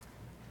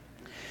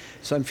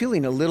So I'm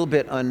feeling a little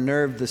bit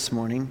unnerved this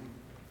morning.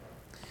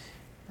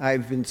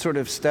 I've been sort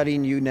of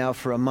studying you now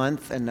for a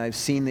month, and I've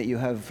seen that you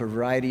have a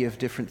variety of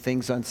different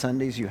things on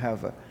Sundays. You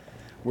have a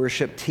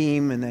worship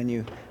team, and then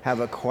you have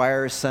a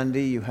choir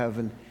Sunday, you have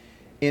an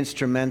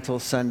instrumental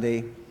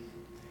Sunday.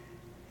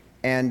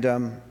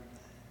 And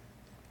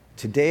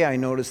today I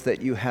noticed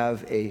that you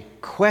have a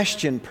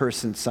question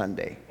person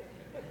Sunday.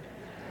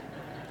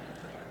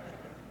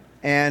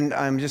 And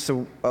I'm just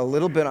a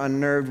little bit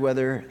unnerved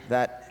whether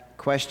that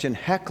question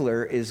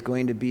heckler is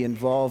going to be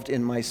involved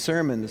in my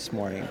sermon this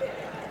morning.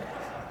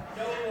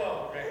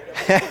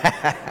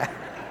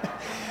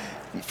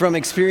 From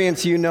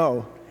experience, you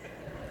know.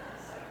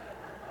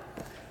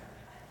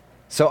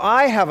 So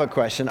I have a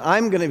question.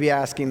 I'm going to be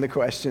asking the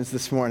questions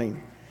this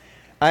morning.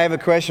 I have a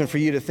question for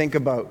you to think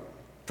about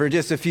for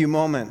just a few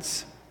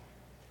moments.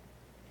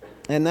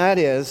 And that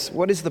is,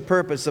 what is the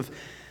purpose of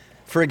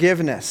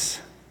forgiveness?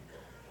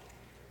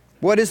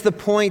 What is the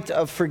point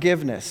of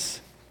forgiveness?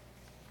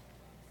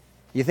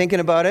 You thinking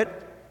about it?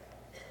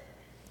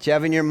 Do you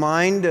have in your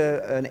mind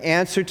an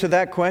answer to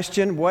that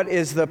question? What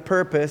is the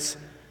purpose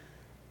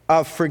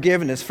of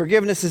forgiveness?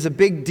 Forgiveness is a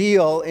big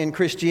deal in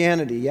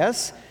Christianity,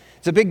 yes?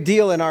 It's a big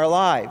deal in our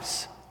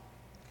lives.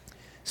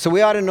 So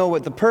we ought to know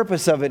what the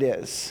purpose of it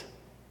is.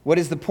 What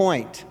is the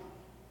point?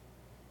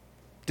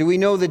 Do we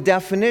know the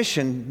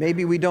definition?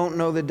 Maybe we don't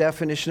know the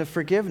definition of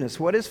forgiveness.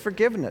 What is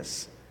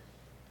forgiveness?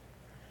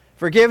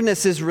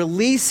 Forgiveness is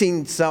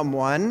releasing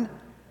someone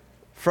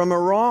from a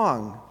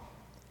wrong,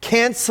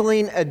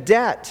 canceling a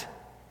debt.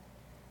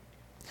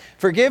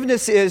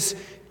 Forgiveness is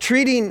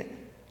treating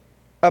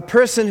a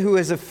person who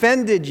has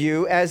offended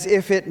you as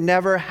if it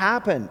never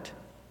happened.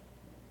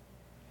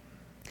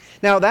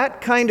 Now,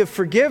 that kind of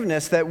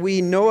forgiveness that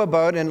we know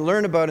about and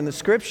learn about in the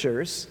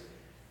Scriptures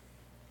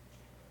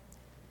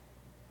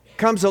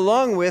comes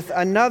along with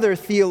another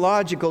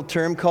theological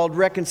term called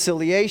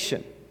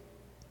reconciliation.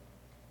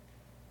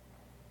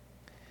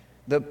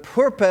 The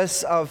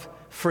purpose of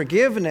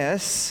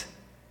forgiveness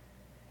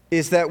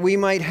is that we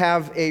might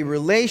have a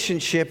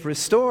relationship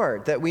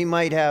restored, that we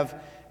might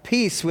have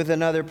peace with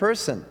another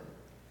person.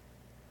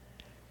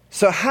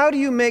 So how do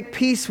you make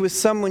peace with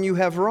someone you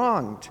have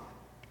wronged?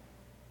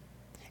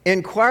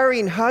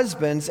 Inquiring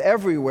husbands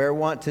everywhere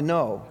want to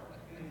know.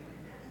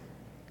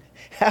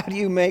 How do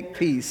you make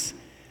peace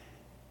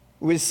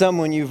with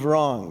someone you've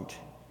wronged?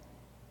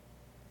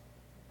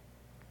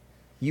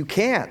 You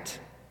can't.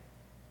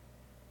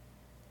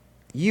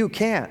 You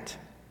can't.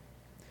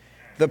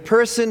 The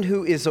person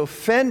who is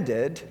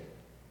offended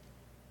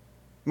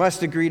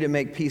must agree to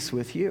make peace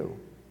with you.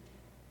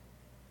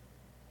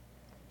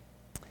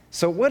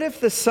 So what if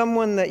the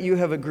someone that you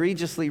have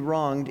egregiously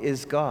wronged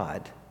is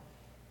God?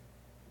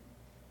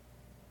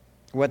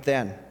 What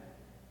then?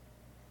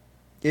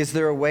 Is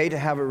there a way to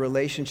have a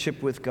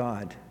relationship with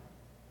God?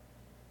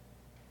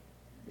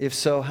 If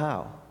so,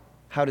 how?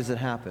 How does it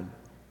happen?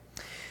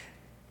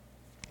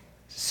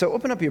 So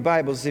open up your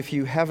Bibles, if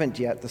you haven't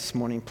yet this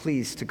morning,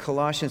 please, to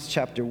Colossians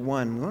chapter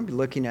 1. We're going to be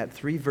looking at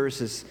 3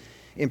 verses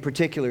in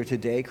particular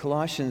today.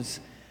 Colossians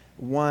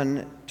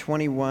 1,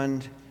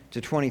 21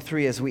 to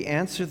 23. As we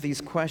answer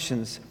these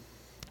questions,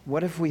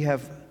 what if we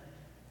have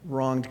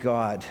wronged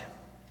God?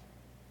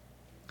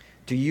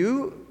 Do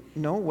you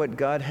know what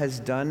God has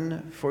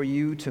done for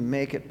you to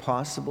make it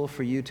possible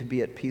for you to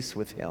be at peace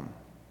with Him?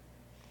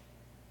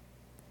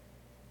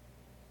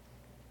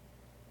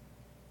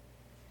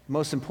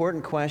 Most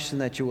important question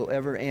that you will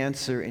ever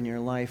answer in your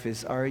life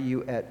is, are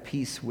you at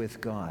peace with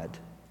God?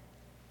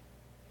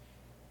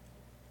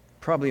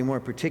 Probably more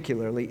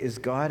particularly, is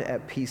God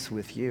at peace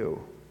with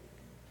you?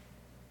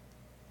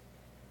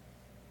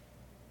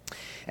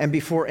 And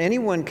before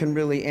anyone can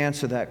really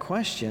answer that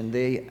question,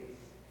 they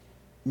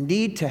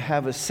need to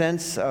have a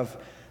sense of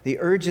the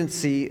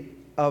urgency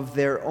of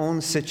their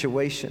own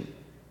situation,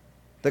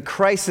 the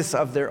crisis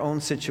of their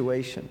own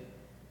situation.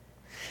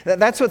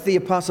 That's what the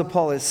Apostle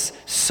Paul has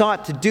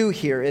sought to do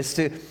here, is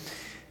to,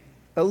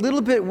 a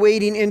little bit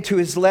wading into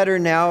his letter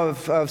now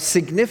of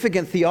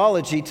significant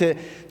theology,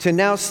 to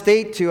now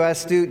state to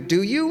us,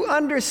 do you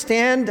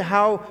understand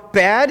how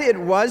bad it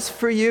was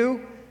for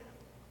you?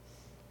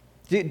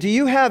 Do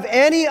you have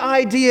any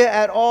idea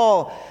at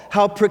all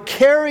how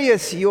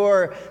precarious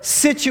your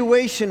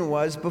situation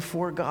was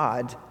before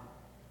God?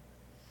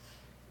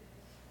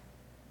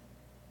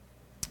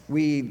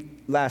 We,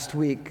 last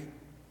week,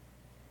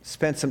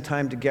 spent some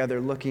time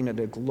together looking at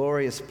a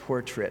glorious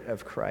portrait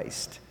of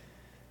Christ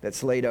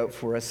that's laid out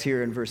for us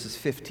here in verses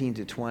 15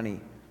 to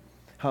 20.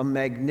 How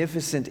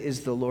magnificent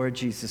is the Lord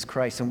Jesus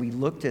Christ, and we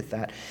looked at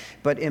that.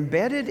 But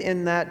embedded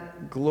in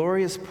that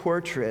glorious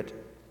portrait,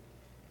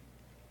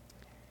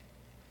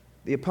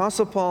 the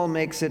Apostle Paul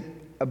makes it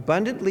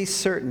abundantly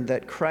certain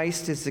that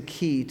Christ is the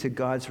key to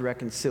God's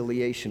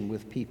reconciliation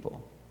with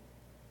people.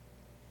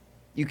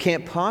 You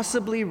can't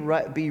possibly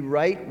be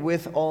right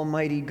with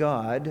Almighty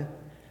God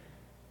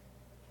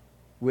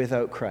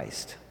without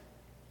Christ.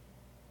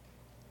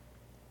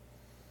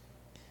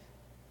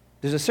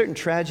 There's a certain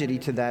tragedy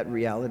to that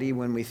reality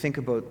when we think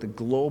about the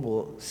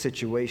global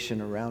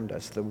situation around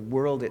us, the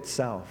world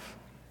itself.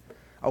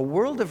 A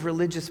world of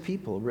religious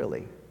people,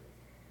 really.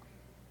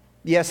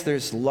 Yes,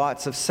 there's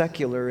lots of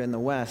secular in the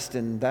West,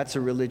 and that's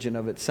a religion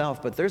of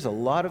itself, but there's a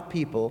lot of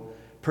people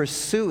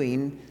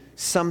pursuing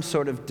some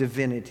sort of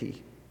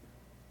divinity.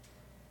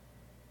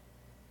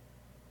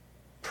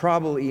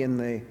 Probably in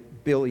the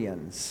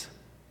billions.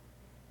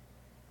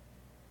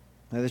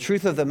 Now, the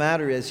truth of the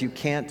matter is you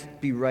can't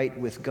be right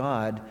with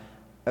God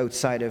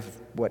outside of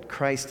what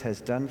Christ has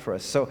done for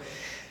us.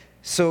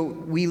 So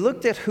we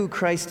looked at who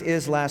Christ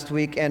is last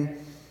week, and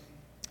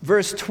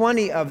verse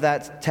 20 of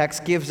that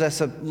text gives us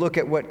a look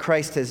at what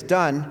Christ has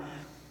done.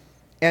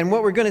 And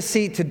what we're going to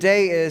see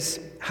today is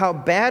how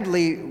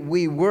badly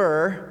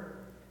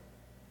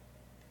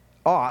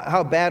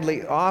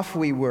off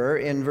we were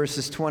in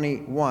verses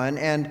 21,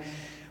 and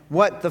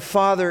what the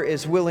Father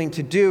is willing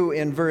to do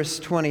in verse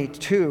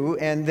 22,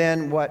 and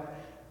then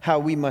how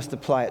we must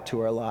apply it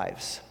to our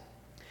lives.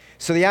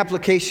 So the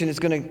application is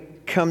going to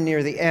come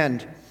near the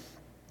end.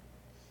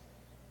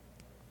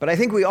 But I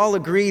think we all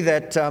agree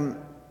that the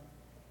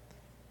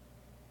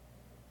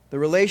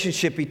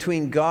relationship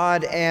between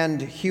God and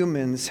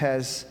humans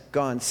has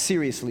gone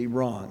seriously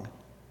wrong.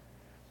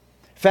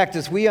 In fact,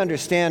 as we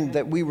understand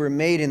that we were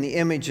made in the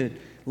image and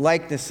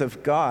likeness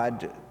of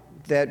God,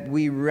 that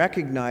we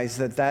recognize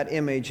that that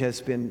image has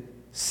been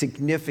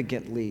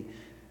significantly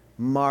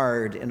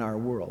marred in our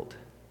world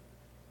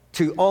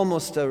to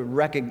almost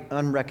an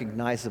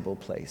unrecognizable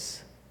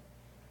place.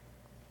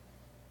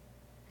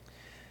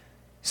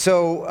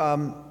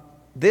 So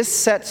this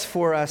sets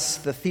for us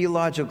the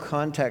theological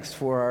context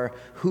for our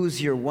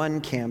Who's Your One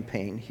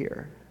campaign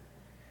here.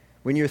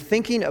 When you're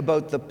thinking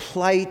about the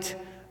plight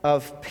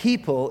of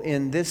people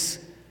in this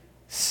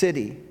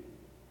city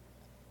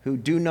who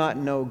do not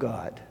know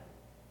God,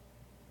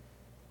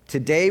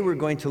 today we're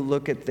going to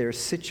look at their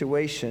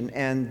situation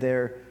and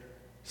their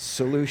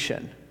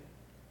solution.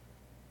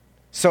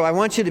 So I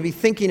want you to be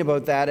thinking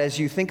about that as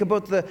you think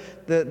about the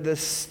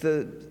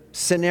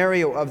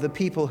scenario of the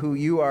people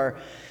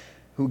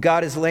who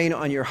God is laying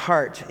on your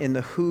heart in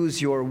the Who's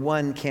Your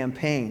One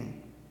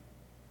campaign.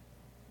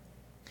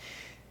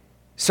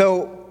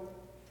 So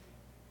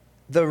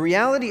the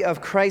reality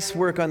of Christ's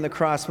work on the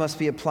cross must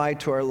be applied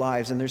to our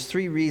lives, and there's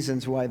 3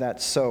 reasons why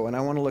that's so, and I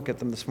want to look at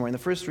them this morning. The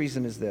first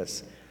reason is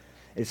this.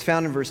 It's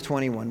found in verse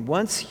 21.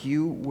 Once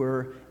you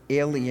were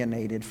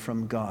alienated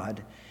from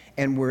God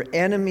and were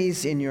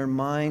enemies in your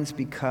minds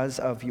because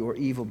of your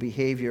evil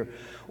behavior,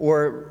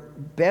 or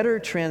better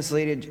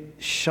translated,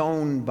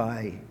 shown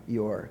by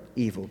your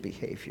evil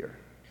behavior.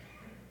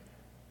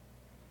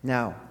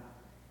 Now,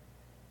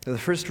 the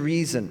first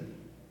reason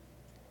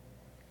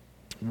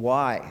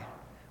why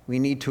we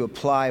need to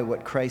apply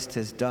what Christ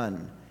has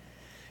done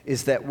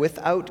is that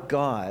without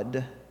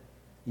God,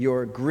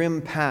 your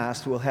grim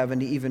past will have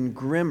an even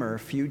grimmer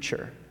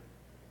future.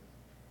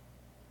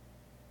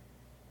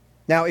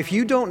 Now, if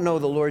you don't know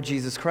the Lord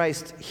Jesus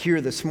Christ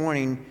here this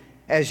morning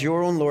as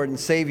your own Lord and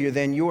Savior,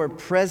 then your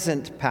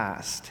present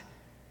past,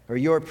 or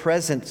your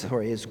present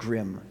story, is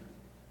grim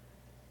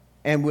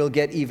and will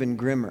get even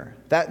grimmer.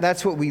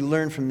 That's what we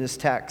learn from this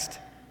text.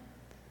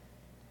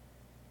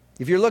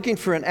 If you're looking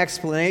for an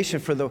explanation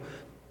for the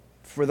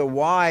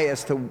why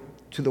as to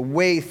the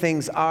way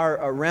things are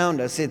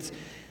around us,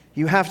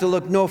 you have to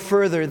look no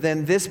further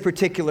than this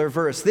particular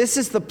verse. This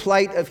is the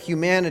plight of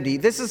humanity.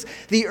 This is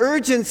the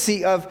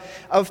urgency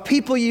of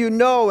people you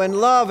know and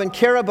love and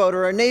care about,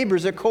 or our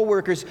neighbors or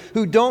coworkers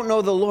who don't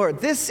know the Lord.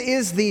 This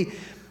is the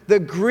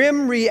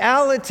grim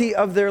reality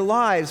of their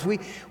lives.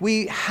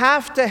 We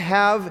have to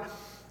have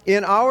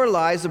in our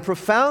lives a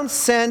profound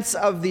sense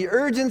of the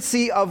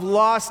urgency of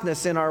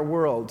lostness in our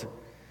world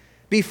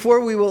before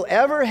we will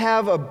ever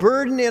have a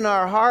burden in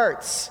our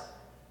hearts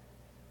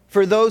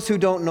for those who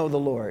don't know the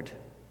Lord.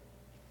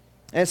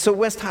 And so,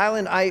 West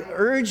Highland, I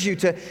urge you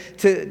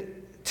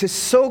to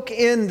soak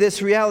in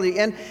this reality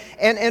and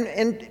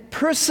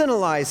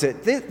personalize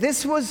it.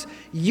 This was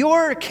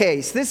your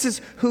case. This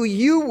is who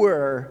you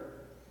were.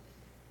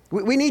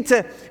 We need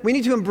to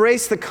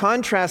embrace the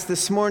contrast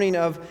this morning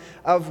of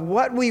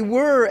what we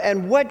were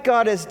and what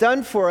God has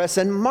done for us,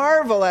 and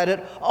marvel at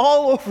it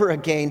all over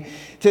again.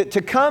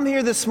 To come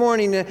here this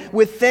morning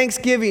with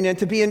thanksgiving and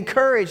to be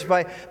encouraged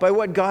by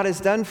what God has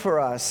done for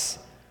us.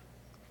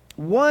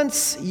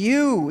 Once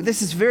you,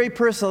 this is very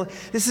personal.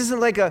 This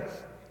isn't like a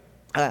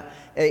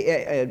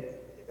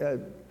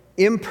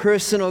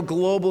impersonal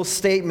global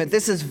statement.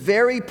 This is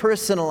very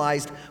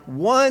personalized.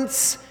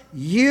 Once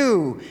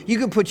you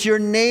can put your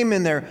name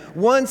in there.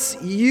 Once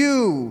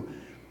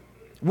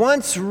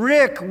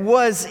Rick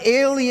was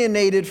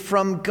alienated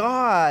from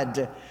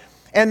God.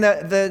 And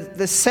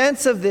the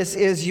sense of this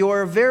is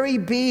your very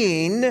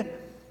being,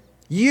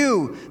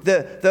 you,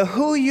 the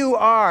who you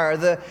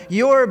are,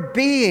 your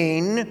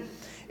being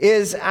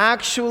is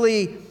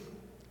actually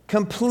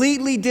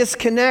completely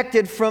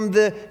disconnected from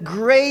the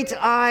great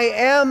I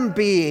am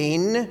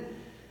being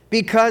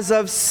because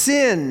of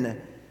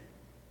sin.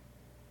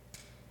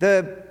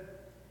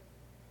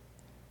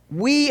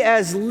 We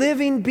as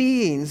living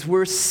beings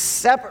were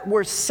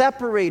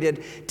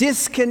separated,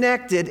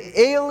 disconnected,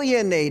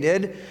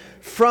 alienated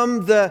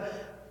from the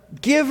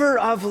giver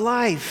of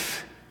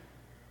life,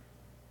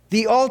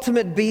 the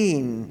ultimate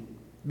being,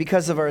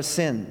 because of our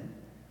sin.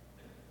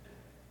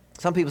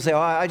 Some people say, oh,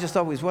 I just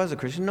always was a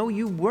Christian. No,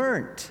 you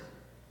weren't.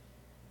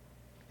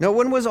 No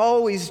one was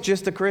always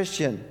just a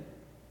Christian.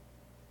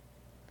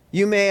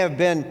 You may have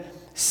been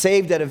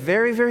saved at a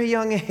very, very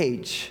young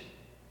age.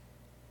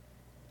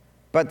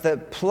 But the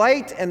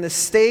plight and the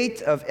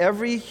state of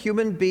every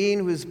human being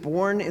who is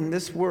born in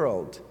this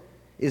world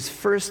is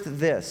first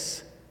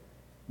this: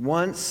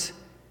 once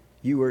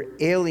you were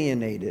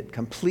alienated,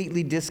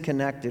 completely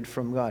disconnected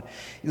from God.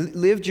 You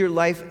lived your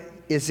life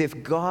as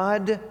if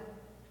God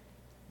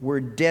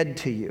were dead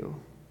to you.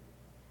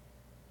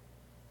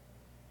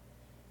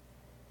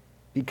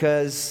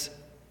 Because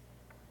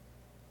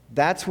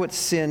that's what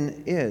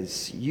sin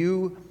is.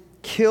 You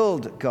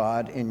killed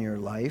God in your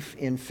life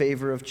in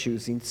favor of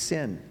choosing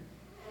sin.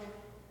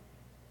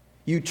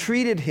 You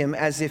treated him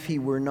as if he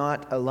were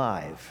not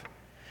alive.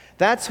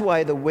 That's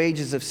why the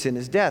wages of sin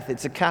is death.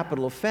 It's a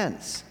capital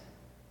offense.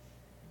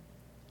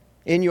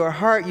 In your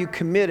heart, you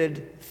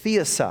committed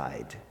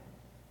theocide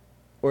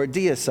or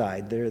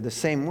deicide. They're the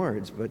same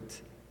words, but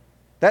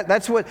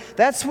that's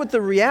what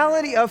the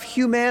reality of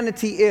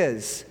humanity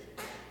is.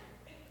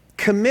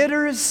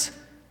 Committers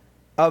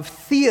of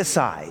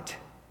theocide,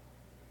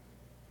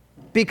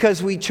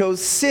 because we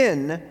chose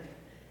sin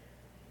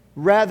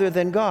rather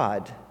than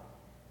God.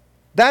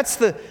 That's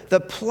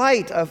the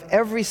plight of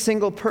every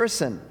single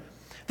person.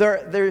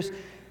 There's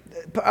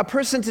a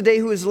person today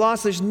who is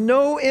lost. There's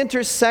no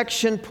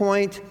intersection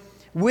point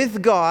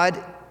with God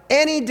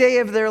any day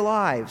of their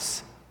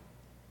lives.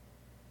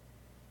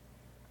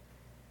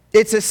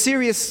 It's a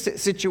serious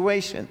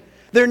situation.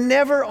 They're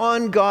never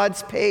on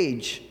God's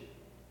page.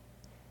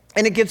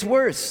 And it gets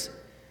worse.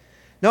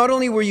 Not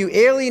only were you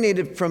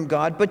alienated from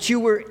God, but you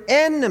were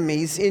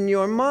enemies in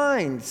your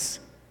minds.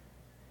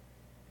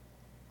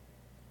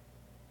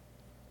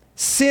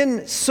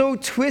 Sin so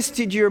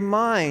twisted your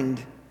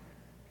mind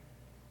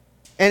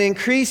and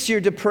increased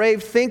your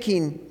depraved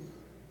thinking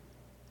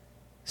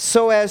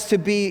so as to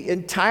be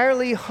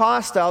entirely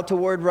hostile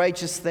toward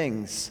righteous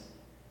things.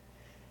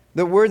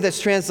 The word that's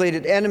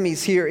translated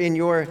enemies here in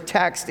your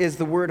text is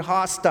the word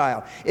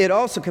hostile. It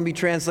also can be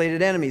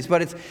translated enemies,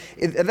 but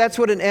that's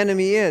what an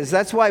enemy is.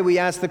 That's why we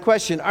ask the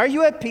question, are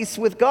you at peace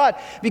with God?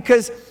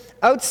 Because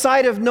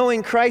outside of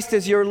knowing Christ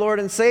as your Lord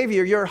and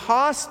Savior, you're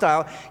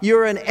hostile.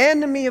 You're an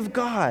enemy of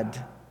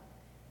God.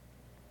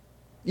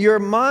 Your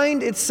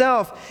mind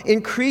itself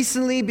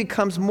increasingly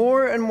becomes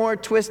more and more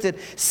twisted.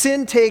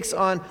 Sin takes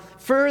on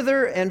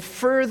further and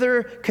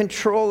further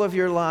control of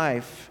your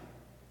life.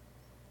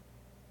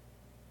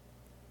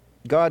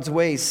 God's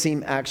ways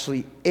seem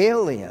actually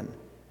alien,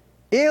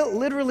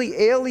 literally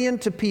alien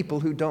to people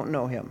who don't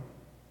know him.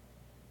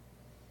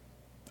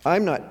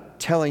 I'm not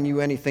telling you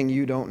anything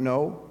you don't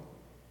know.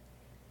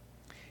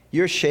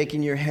 You're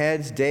shaking your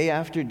heads day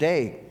after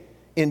day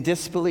in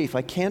disbelief.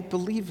 I can't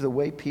believe the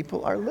way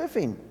people are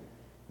living.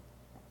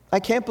 I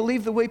can't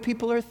believe the way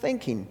people are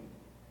thinking.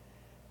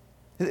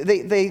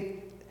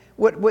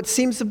 What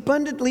seems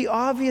abundantly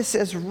obvious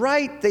as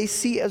right, they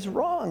see as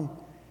wrong.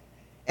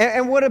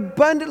 And what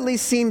abundantly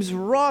seems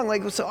wrong,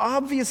 like so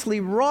obviously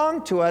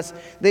wrong to us,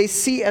 they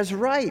see as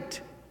right.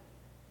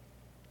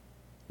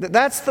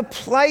 That's the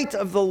plight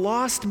of the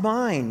lost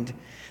mind.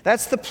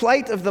 That's the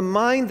plight of the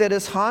mind that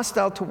is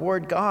hostile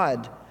toward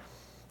God,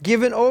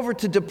 given over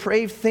to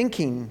depraved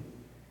thinking.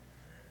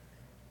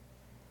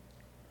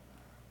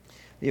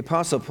 The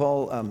Apostle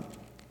Paul,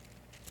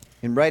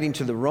 in writing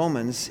to the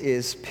Romans,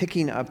 is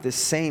picking up this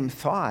same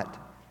thought.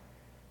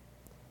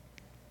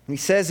 He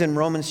says in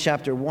Romans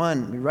chapter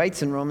 1, he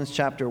writes in Romans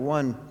chapter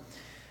 1,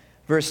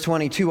 verse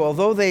 22,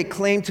 although they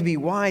claimed to be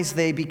wise,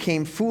 they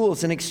became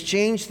fools and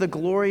exchanged the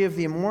glory of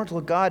the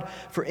immortal God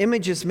for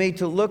images made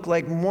to look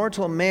like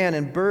mortal man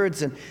and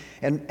birds and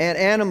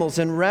animals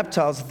and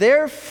reptiles.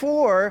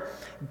 Therefore,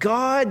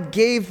 God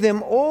gave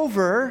them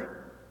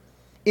over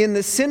in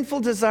the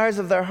sinful desires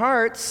of their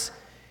hearts.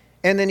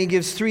 And then he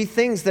gives three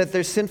things that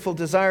their sinful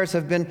desires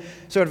have been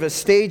sort of a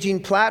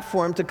staging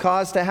platform to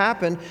cause to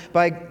happen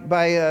by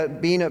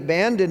being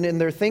abandoned in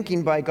their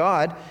thinking by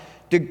God,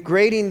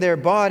 degrading their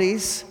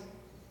bodies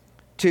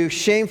to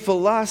shameful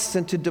lusts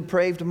and to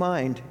depraved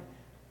mind.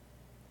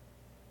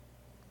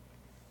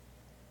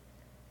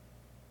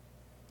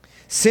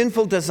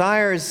 Sinful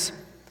desires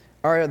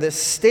are the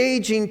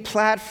staging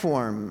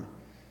platform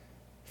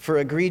for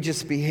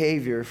egregious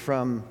behavior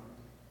from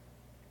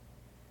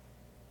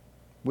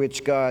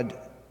which God's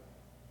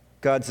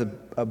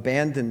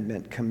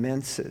abandonment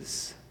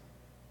commences.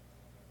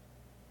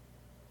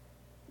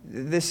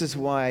 This is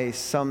why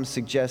some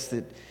suggest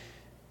that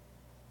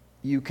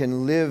you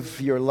can live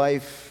your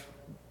life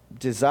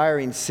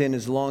desiring sin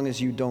as long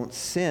as you don't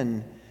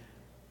sin.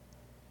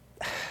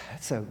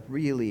 That's a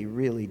really,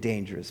 really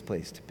dangerous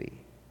place to be.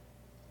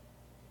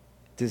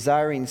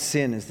 Desiring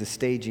sin is the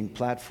staging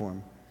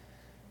platform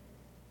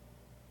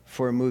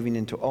for moving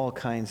into all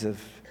kinds of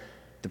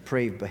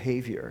depraved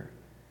behavior.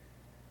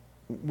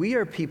 We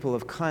are people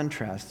of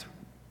contrast.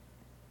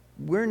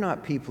 We're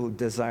not people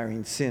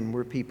desiring sin.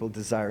 We're people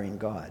desiring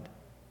God.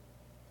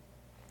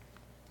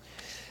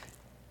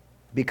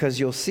 Because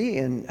you'll see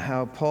in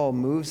how Paul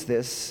moves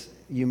this,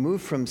 you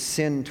move from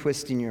sin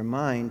twisting your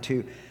mind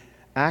to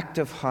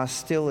active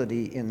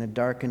hostility in the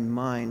darkened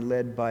mind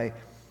led by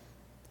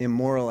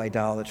immoral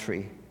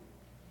idolatry,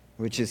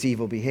 which is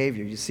evil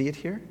behavior. You see it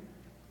here?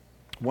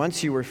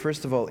 Once you were,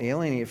 first of all,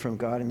 alienated from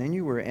God, and then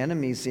you were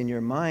enemies in your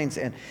minds.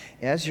 And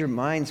as your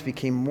minds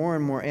became more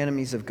and more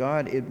enemies of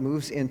God, it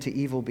moves into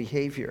evil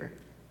behavior.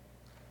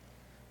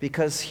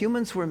 Because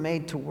humans were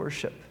made to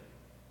worship.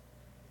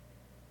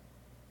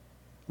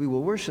 We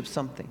will worship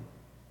something.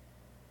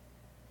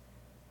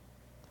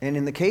 And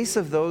in the case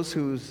of those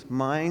whose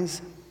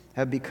minds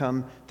have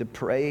become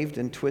depraved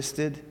and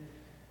twisted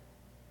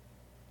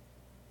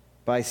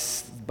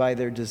by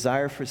their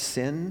desire for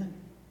sin,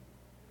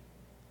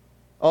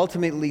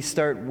 ultimately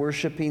start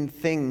worshiping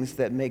things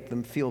that make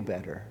them feel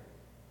better.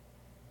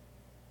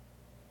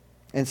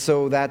 And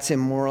so that's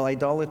immoral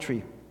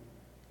idolatry.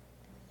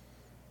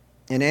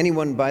 And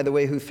anyone, by the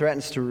way, who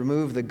threatens to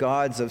remove the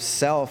gods of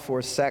self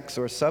or sex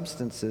or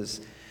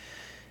substances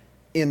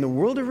in the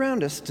world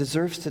around us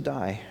deserves to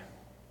die.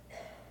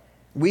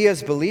 We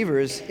as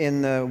believers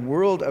in the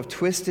world of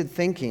twisted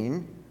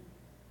thinking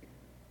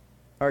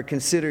are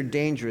considered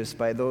dangerous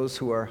by those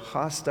who are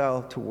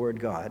hostile toward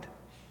God.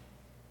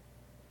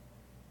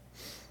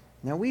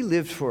 Now, we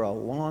lived for a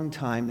long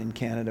time in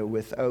Canada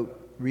without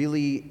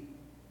really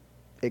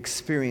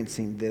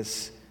experiencing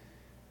this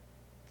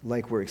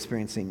like we're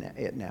experiencing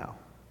it now.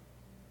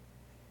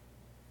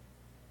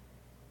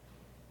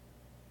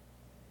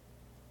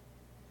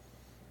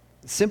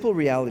 The simple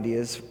reality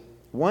is,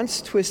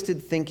 once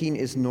twisted thinking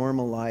is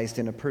normalized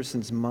in a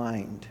person's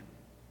mind,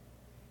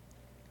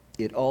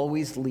 it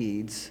always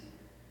leads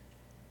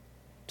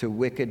to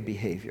wicked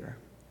behavior.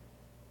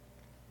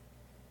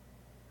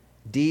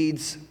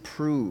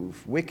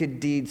 Wicked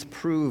deeds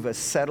prove a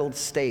settled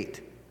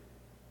state.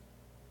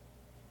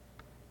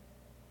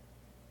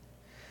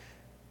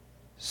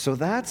 So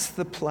that's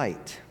the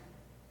plight.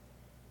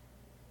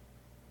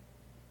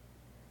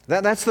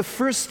 That's the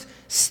first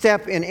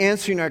step in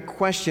answering our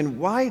question,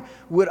 why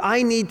would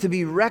I need to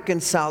be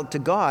reconciled to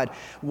God?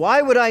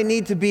 Why would I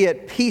need to be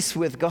at peace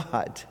with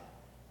God?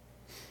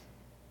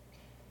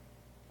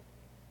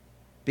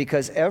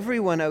 Because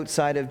everyone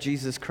outside of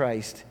Jesus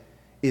Christ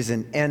is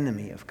an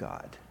enemy of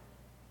God.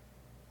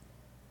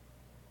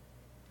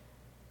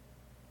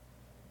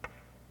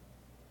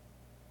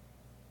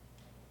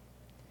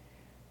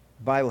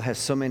 The Bible has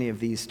so many of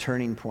these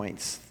turning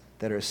points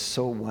that are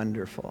so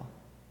wonderful.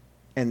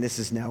 And this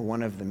is now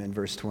one of them in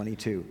verse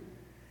 22.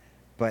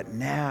 But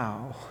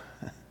now,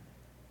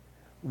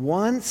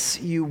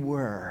 once you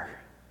were.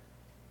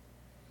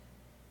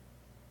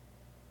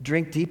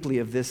 Drink deeply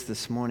of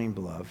this morning,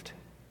 beloved.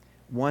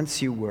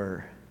 Once you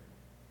were.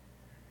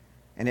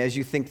 And as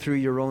you think through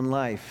your own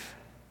life,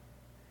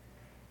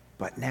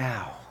 but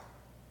now,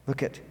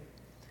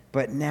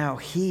 but now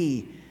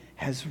he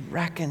has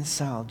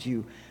reconciled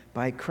you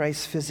by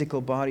Christ's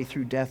physical body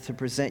through death to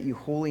present you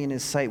holy in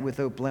his sight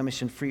without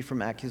blemish and free from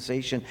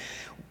accusation.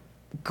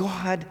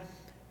 God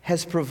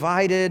has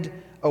provided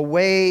a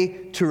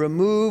way to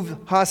remove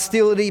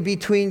hostility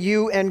between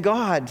you and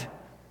God.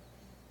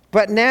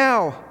 But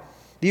now,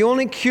 the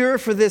only cure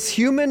for this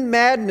human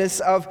madness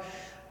of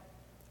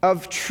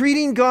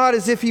treating God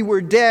as if he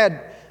were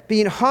dead,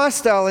 being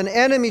hostile, an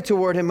enemy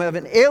toward him, of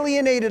an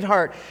alienated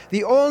heart,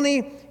 the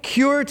only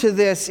cure to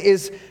this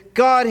is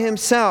God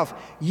himself.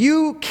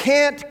 You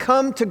can't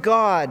come to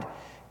God.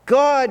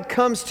 God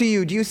comes to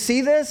you. Do you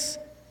see this?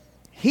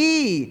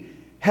 He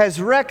has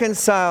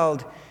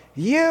reconciled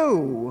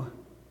you.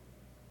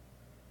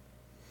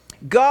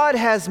 God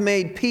has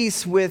made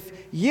peace with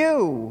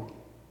you.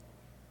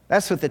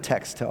 That's what the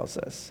text tells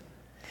us.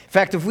 In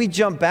fact, if we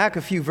jump back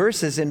a few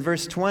verses in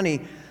verse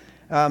 20,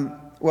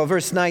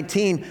 verse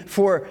 19,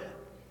 for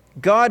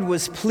God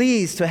was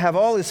pleased to have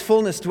all his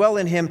fullness dwell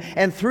in him,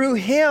 and through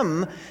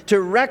him to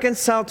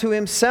reconcile to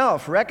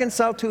himself.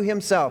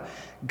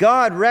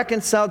 God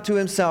reconciled to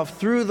himself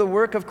through the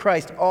work of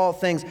Christ all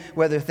things,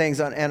 whether things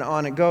and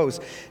on it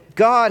goes.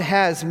 God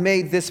has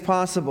made this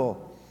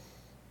possible.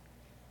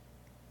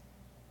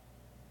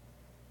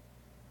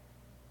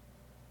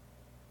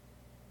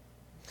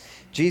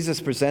 Jesus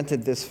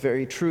presented this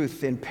very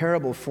truth in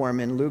parable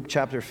form in Luke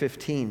chapter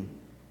 15.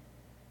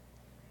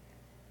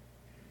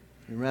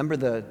 Remember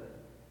the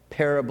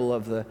parable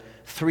of the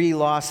three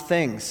lost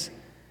things: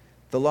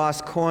 the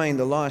lost coin,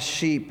 the lost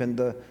sheep, and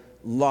the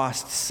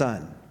lost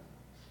son.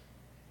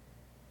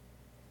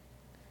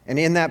 And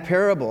in that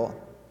parable,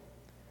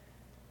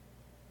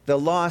 the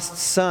lost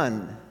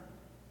son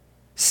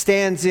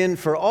stands in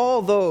for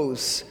all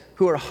those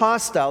who are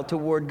hostile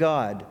toward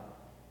God.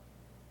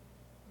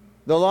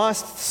 The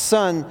lost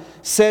son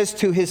says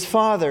to his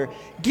father,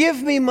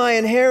 "Give me my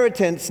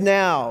inheritance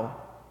now."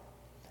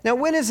 Now,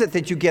 when is it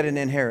that you get an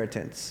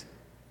inheritance?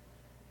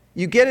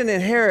 You get an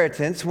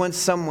inheritance when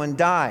someone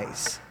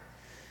dies.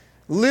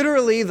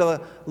 Literally,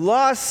 the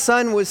lost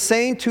son was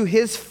saying to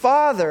his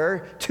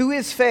father, to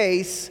his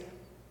face,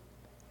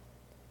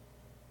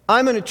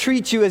 I'm going to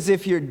treat you as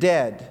if you're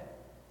dead.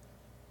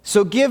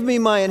 So give me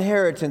my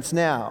inheritance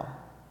now.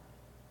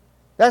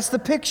 That's the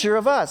picture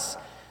of us.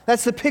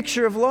 That's the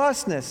picture of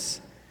lostness.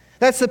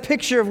 That's the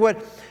picture of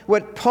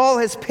what Paul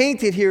has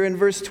painted here in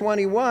verse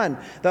 21.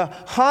 The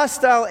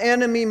hostile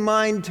enemy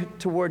mind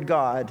toward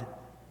God.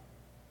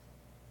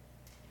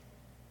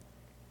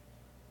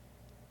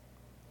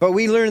 But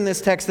we learn in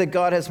this text that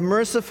God has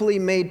mercifully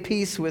made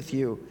peace with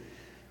you.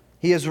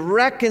 He has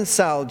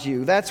reconciled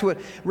you. That's what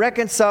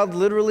reconciled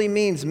literally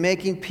means,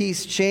 making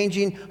peace,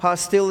 changing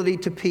hostility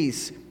to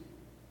peace.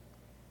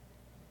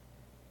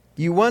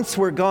 You once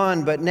were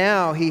gone, but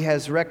now he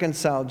has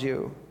reconciled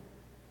you.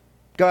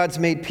 God's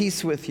made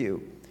peace with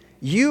you.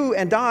 You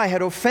and I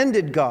had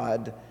offended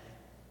God.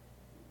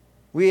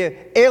 We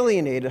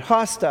alienated,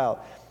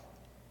 hostile,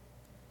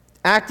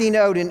 acting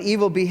out in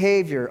evil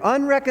behavior,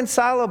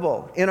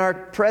 unreconcilable in our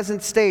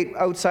present state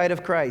outside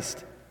of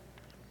Christ.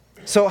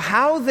 So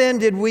how then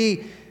did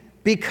we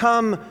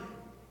become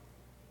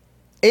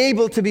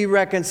able to be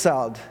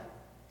reconciled?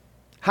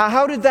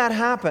 How did that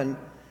happen?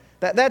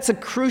 That's a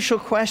crucial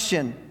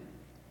question.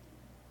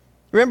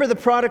 Remember the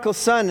prodigal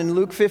son in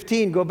Luke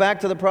 15. Go back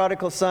to the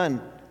prodigal son.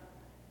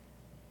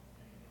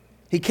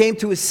 He came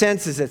to his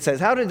senses, it says.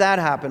 How did that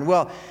happen?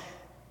 Well,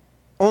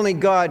 only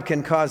God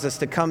can cause us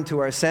to come to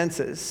our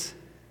senses.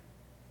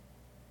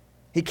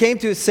 He came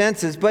to his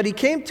senses, but he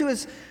came to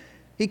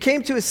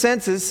his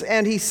senses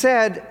and he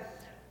said,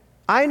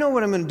 I know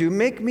what I'm going to do.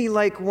 Make me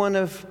like one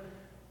of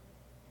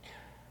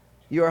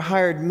your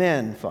hired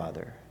men,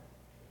 Father.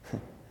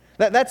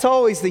 That's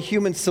always the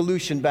human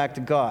solution back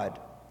to God.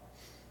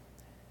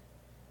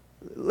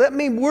 Let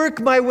me work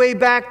my way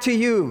back to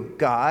you,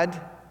 God.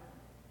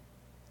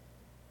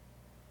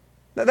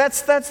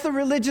 That's the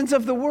religions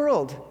of the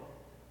world.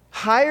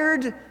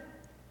 Hired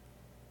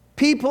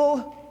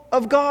people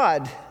of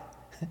God.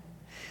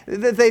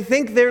 That they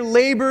think their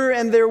labor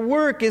and their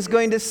work is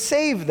going to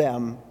save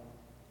them.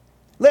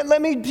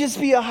 Let me just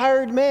be a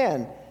hired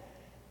man.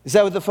 Is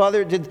that what the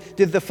father did?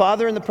 Did the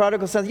father and the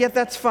prodigal son? Yeah,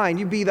 that's fine.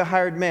 You be the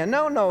hired man.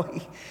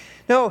 No.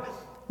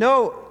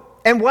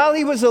 And while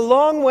he was a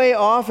long way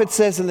off, it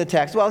says in the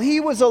text, while he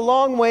was a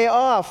long way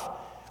off,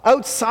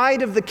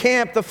 outside of the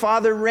camp, the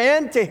father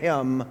ran to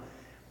him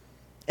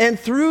and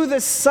threw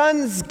the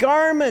son's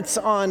garments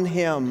on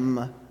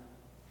him.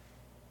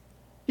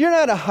 You're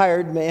not a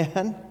hired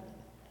man.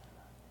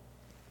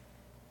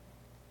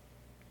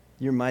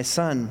 You're my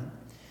son.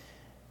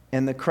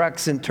 And the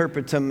crux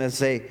interpretum, as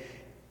they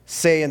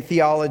say in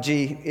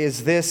theology,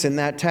 is this in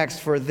that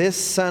text: for this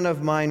son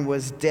of mine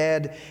was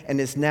dead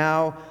and is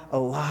now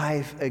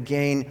alive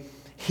again.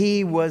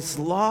 He was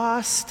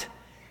lost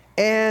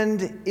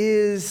and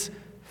is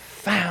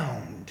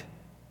found.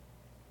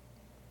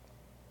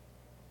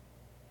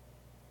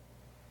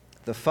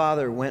 The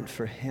Father went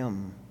for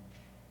him.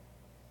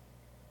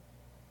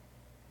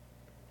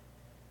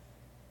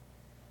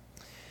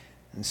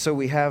 And so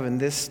we have in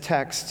this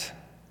text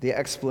the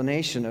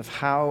explanation of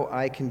how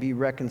I can be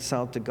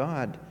reconciled to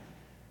God.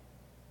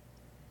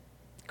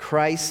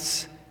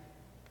 Christ's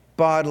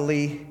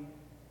bodily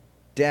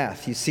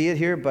death. You see it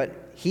here?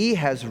 But he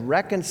has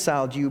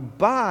reconciled you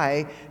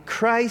by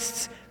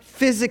Christ's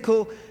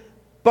physical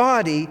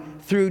body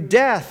through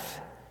death.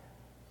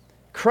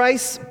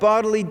 Christ's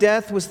bodily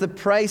death was the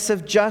price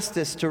of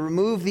justice to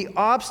remove the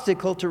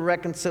obstacle to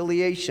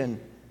reconciliation.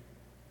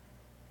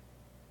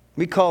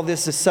 We call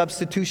this a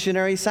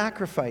substitutionary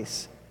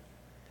sacrifice.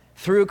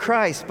 Through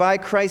Christ, by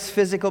Christ's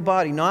physical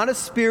body. Not a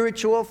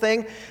spiritual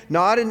thing,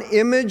 not an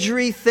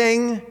imagery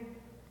thing,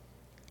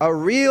 a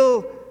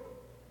real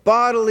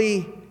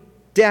bodily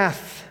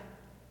death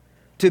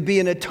to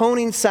be an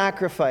atoning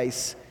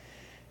sacrifice,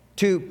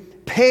 to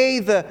pay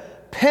the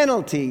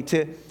penalty,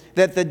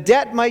 that the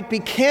debt might be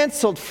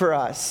canceled for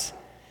us,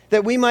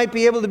 that we might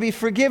be able to be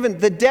forgiven.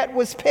 The debt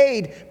was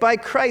paid by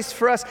Christ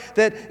for us,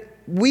 that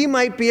we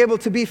might be able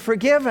to be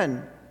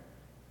forgiven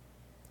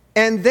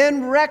and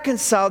then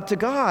reconciled to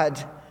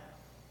God.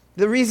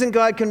 The reason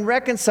God can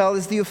reconcile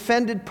is the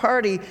offended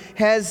party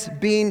has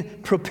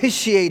been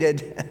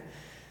propitiated.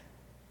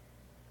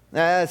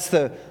 That's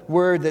the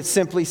word that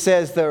simply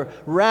says the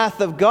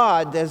wrath of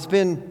God has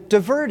been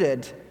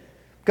diverted.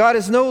 God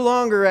is no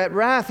longer at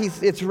wrath.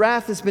 Its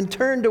wrath has been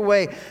turned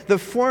away. The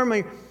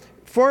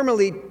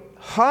formerly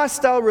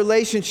hostile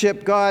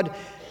relationship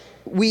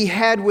we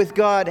had with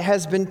God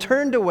has been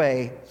turned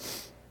away.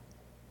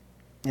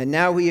 And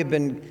now we have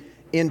been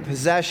in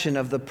possession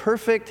of the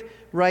perfect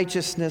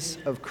righteousness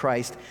of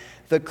Christ.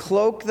 The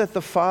cloak that the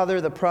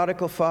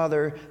prodigal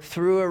father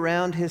threw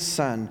around his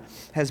son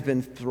has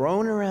been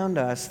thrown around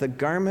us, the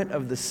garment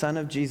of the Son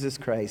of Jesus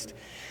Christ.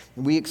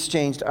 We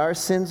exchanged our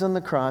sins on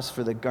the cross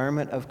for the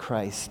garment of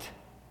Christ,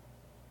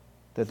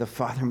 that the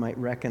Father might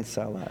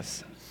reconcile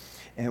us.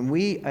 And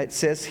it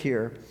says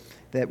here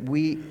that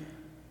we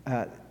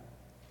are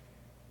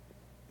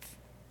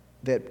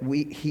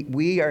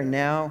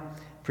now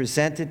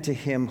presented to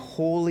him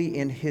wholly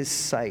in his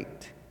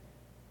sight.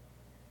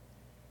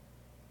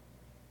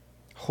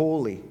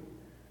 holy,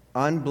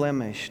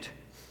 unblemished,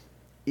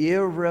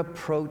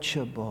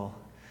 irreproachable.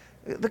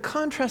 The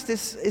contrast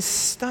is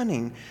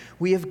stunning.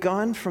 We have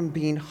gone from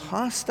being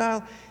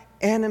hostile,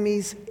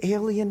 enemies,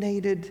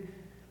 alienated,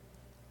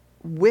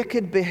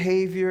 wicked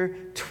behavior,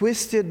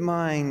 twisted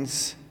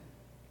minds,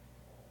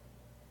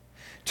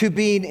 to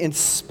being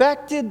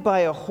inspected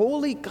by a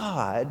holy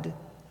God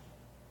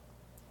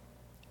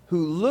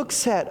who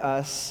looks at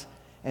us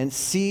and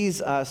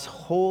sees us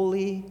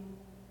holy,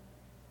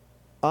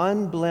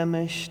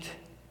 unblemished,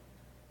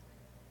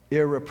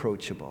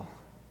 irreproachable.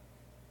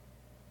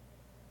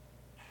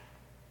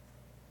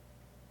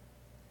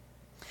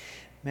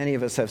 Many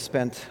of us have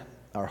spent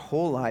our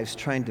whole lives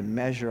trying to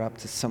measure up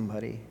to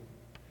somebody,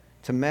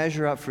 to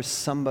measure up for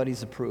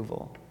somebody's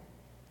approval.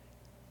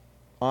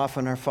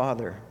 Often our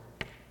father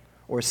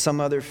or some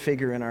other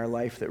figure in our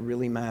life that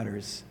really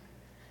matters.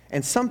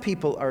 And some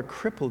people are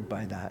crippled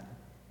by that.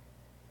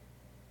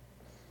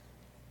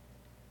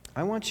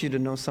 I want you to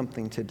know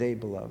something today,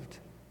 beloved.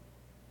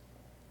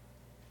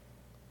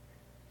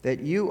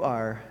 That you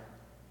are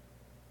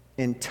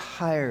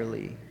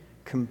entirely,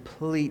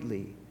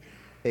 completely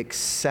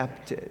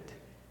accepted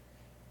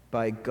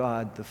by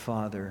God the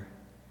Father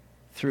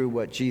through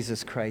what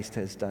Jesus Christ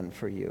has done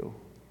for you.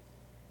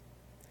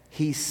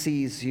 He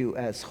sees you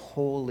as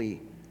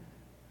holy,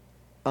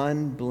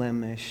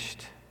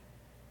 unblemished,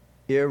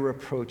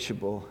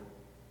 irreproachable.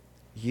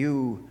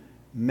 You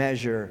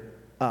measure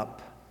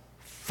up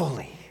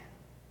fully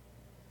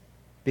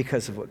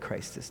because of what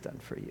Christ has done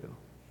for you.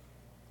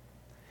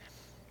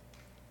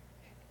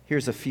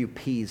 Here's a few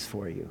P's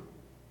for you.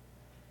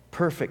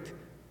 Perfect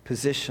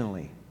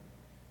positionally,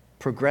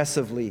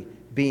 progressively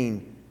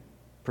being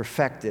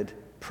perfected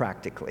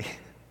practically.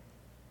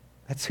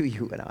 That's who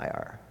you and I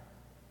are.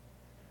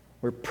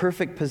 We're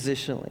perfect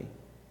positionally,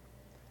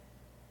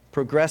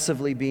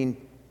 progressively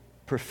being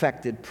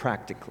perfected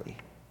practically.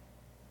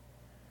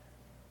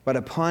 But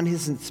upon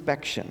his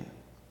inspection,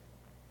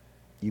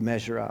 you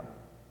measure up.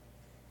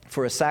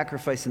 For a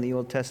sacrifice in the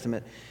Old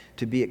Testament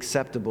to be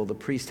acceptable, the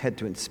priest had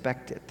to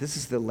inspect it. This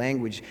is the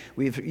language.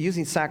 We're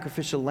using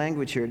sacrificial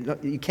language here.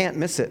 You can't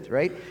miss it,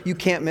 right? You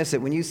can't miss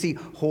it. When you see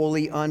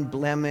holy,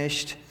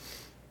 unblemished,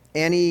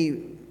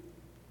 any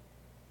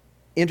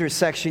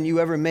intersection you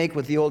ever make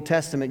with the Old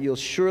Testament, you'll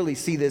surely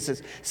see this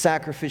as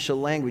sacrificial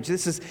language.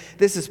 This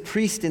is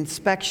priest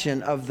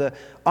inspection of the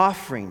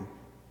offering.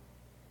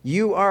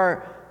 You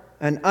are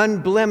an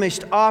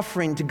unblemished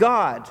offering to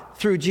God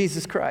through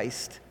Jesus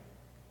Christ.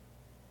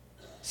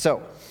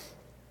 So,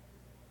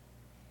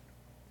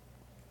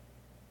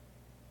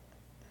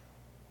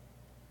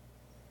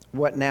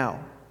 what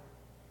now?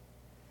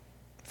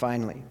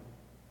 Finally,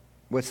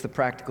 what's the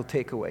practical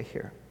takeaway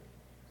here?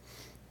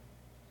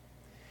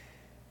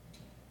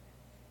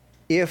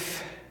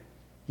 If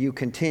you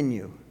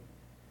continue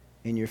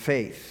in your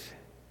faith,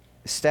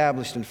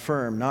 established and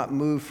firm, not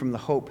moved from the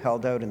hope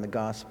held out in the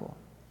gospel.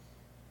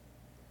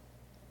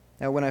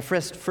 Now, when I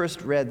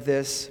first read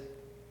this,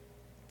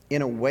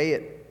 in a way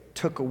it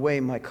took away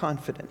my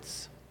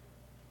confidence.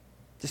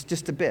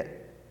 Just a bit.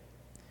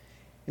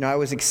 You know, I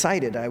was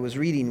excited. I was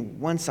reading,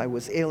 once I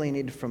was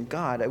alienated from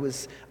God. It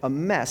was a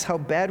mess. How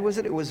bad was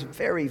it? It was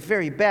very,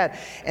 very bad.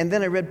 And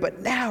then I read,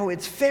 but now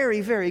it's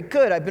very, very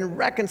good. I've been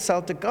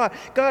reconciled to God.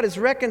 God has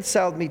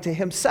reconciled me to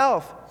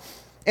himself.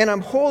 And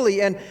I'm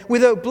holy and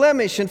without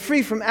blemish and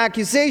free from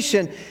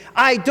accusation.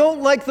 I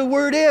don't like the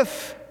word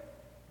if.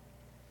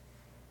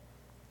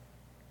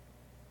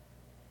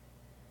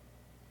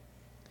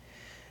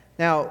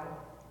 Now,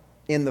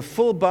 in the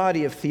full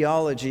body of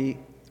theology,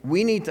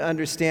 we need to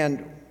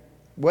understand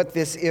what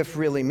this if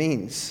really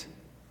means.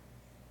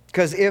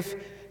 Because if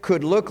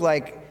could look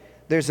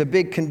like there's a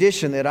big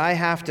condition that I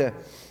have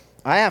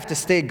to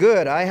stay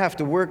good, I have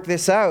to work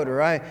this out,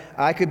 or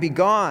I could be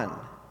gone.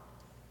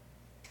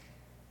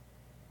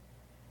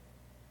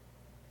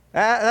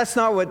 That's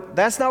not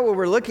what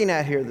we're looking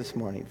at here this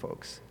morning,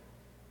 folks.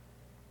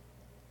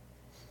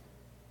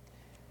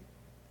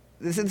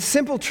 The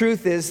simple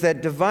truth is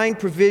that divine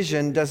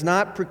provision does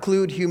not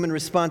preclude human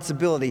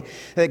responsibility.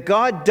 That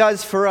God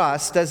does for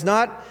us does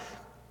not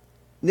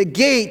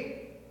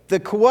negate the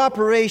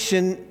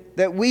cooperation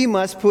that we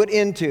must put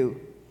into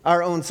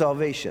our own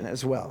salvation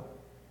as well.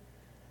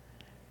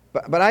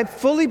 But I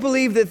fully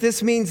believe that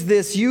this means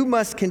this: you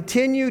must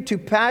continue to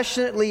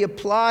passionately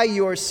apply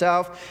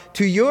yourself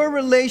to your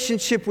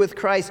relationship with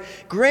Christ,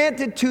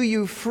 granted to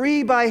you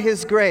free by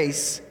his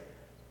grace,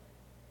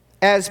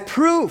 as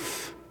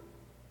proof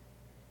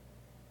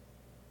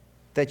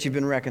that you've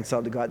been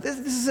reconciled to God. This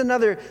is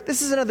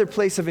another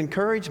place of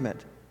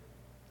encouragement.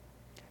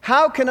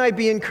 How can I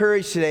be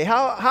encouraged today?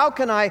 How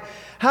can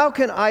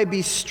I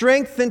be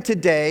strengthened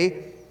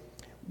today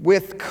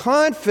with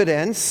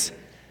confidence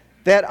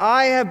that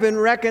I have been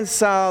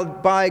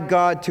reconciled by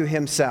God to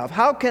himself?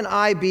 How can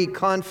I be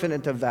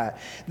confident of that?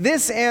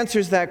 This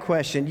answers that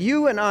question.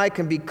 You and I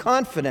can be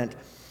confident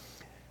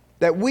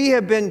that we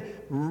have been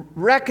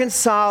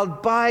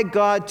reconciled by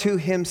God to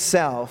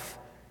himself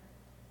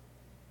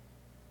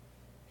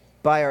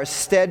by our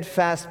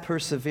steadfast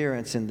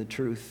perseverance in the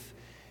truth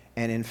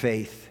and in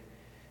faith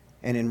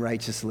and in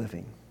righteous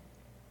living.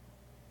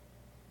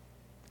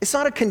 It's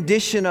not a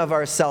condition of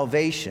our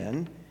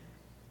salvation.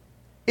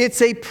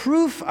 It's a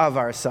proof of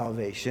our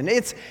salvation.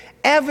 It's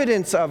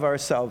evidence of our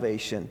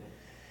salvation.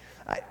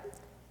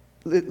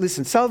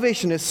 Listen,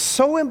 salvation is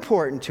so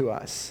important to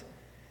us.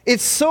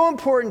 It's so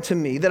important to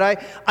me that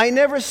I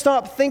never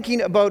stop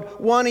thinking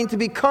about wanting to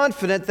be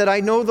confident that I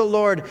know the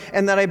Lord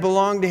and that I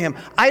belong to Him.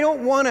 I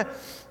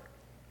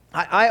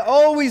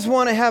always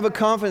want to have a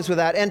confidence with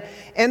that.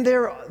 And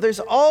there's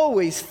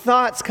always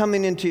thoughts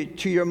coming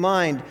into your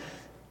mind.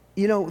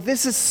 You know,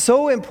 this is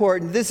so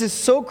important. This is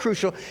so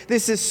crucial.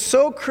 This is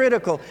so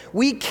critical.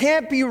 We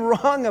can't be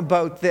wrong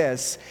about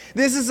this.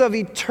 This is of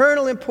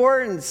eternal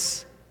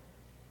importance.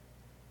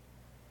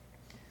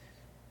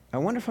 I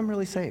wonder if I'm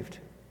really saved.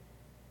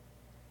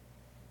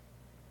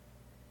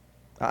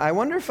 I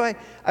wonder if I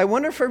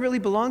really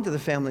belong to the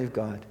family of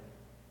God.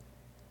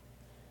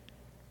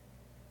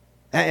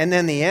 And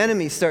then the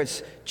enemy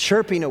starts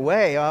chirping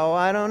away. Oh,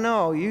 I don't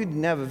know. You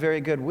didn't have a very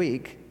good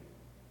week.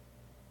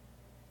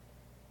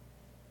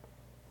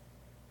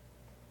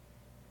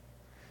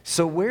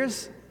 So where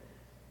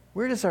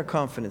does our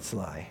confidence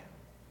lie?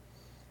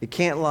 It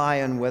can't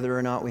lie on whether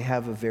or not we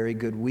have a very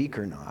good week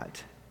or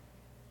not.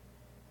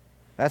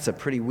 That's a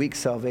pretty weak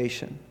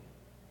salvation.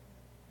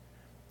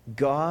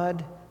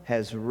 God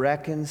has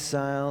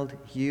reconciled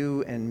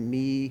you and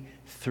me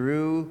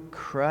through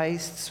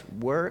Christ's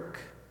work.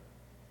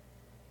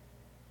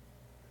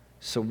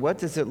 So what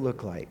does it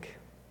look like?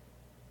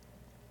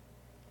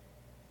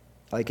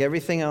 Like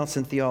everything else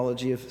in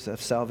theology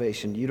of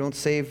salvation, you don't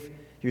save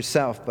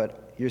yourself,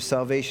 but your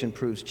salvation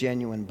proves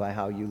genuine by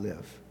how you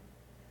live.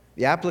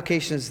 The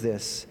application is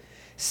this: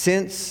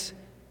 since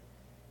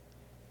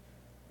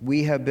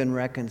we have been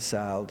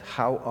reconciled,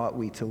 how ought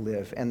we to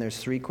live? And there's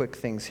three quick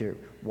things here.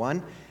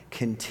 One,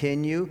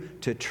 continue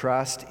to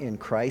trust in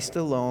Christ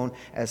alone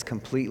as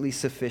completely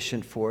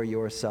sufficient for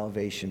your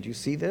salvation. Do you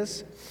see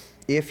this?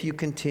 If you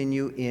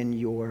continue in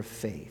your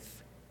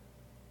faith.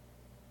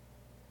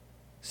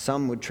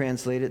 Some would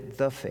translate it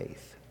the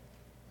faith.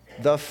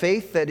 The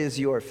faith that is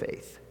your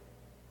faith.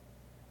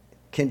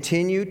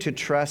 Continue to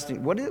trust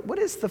in. What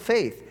is the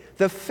faith?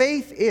 The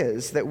faith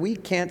is that we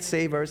can't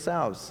save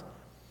ourselves.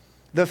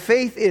 The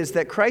faith is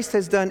that Christ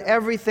has done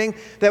everything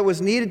that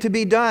was needed to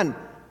be done.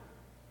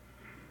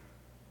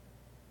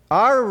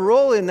 Our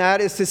role in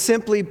that is to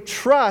simply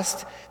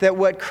trust that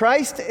what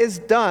Christ has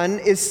done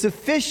is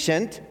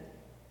sufficient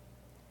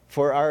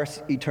for our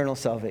eternal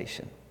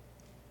salvation.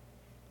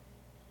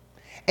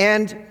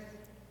 And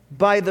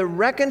by the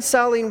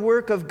reconciling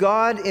work of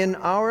God in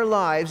our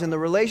lives and the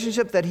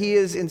relationship that He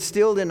has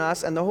instilled in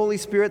us and the Holy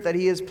Spirit that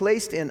He has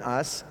placed in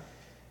us,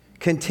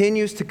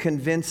 continues to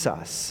convince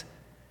us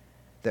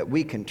that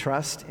we can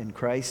trust in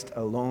Christ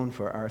alone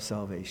for our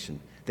salvation.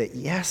 That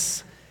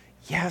yes,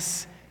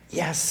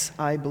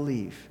 I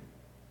believe.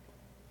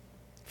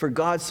 For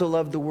God so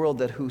loved the world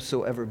that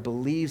whosoever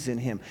believes in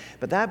Him.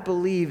 But that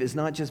believe is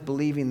not just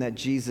believing that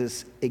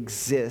Jesus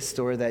exists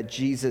or that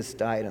Jesus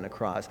died on a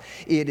cross.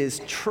 It is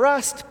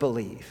trust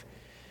believe.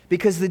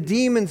 Because the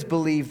demons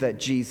believe that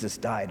Jesus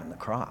died on the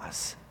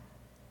cross.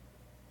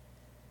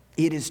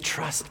 It is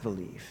trust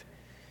believe.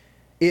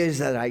 It is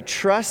that I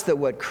trust that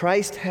what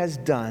Christ has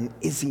done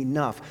is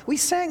enough. We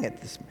sang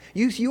it.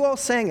 You all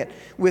sang it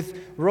with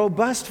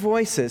robust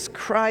voices.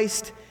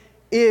 Christ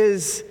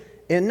is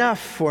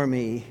enough for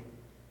me.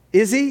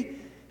 Is He?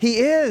 He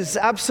is,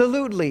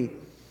 absolutely.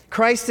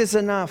 Christ is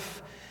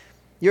enough.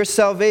 Your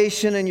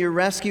salvation and your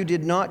rescue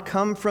did not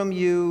come from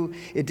you.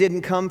 It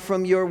didn't come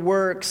from your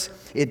works.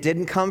 It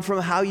didn't come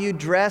from how you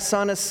dress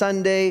on a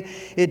Sunday.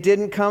 It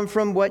didn't come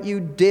from what you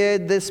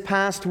did this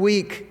past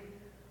week.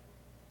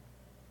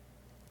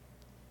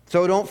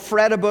 So don't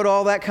fret about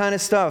all that kind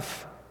of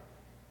stuff.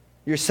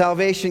 Your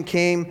salvation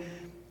came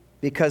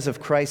because of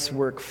Christ's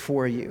work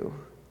for you.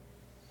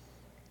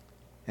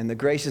 And the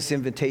gracious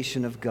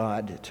invitation of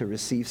God to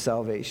receive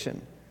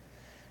salvation.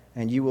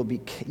 And you will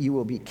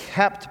be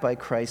kept by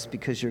Christ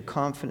because your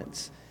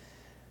confidence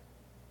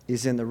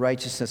is in the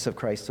righteousness of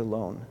Christ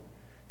alone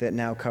that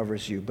now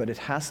covers you. But it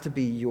has to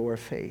be your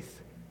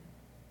faith.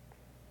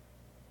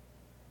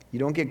 You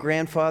don't get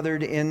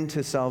grandfathered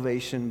into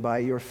salvation by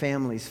your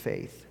family's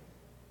faith.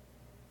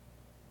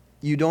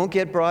 You don't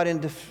get brought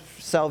into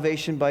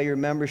salvation by your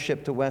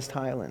membership to West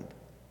Highland.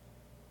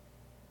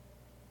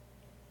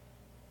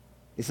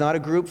 It's not a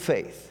group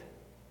faith.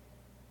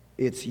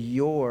 It's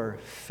your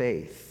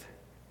faith.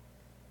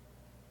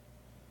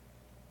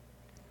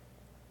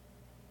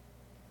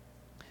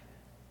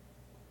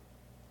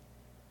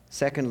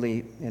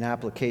 Secondly, in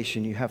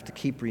application, you have to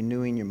keep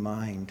renewing your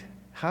mind.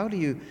 How do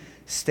you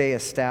stay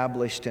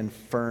established and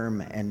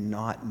firm and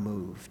not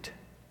moved?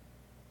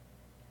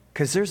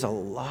 Because there's a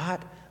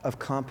lot of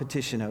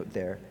competition out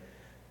there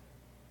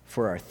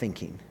for our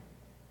thinking.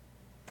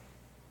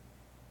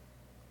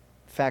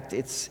 In fact,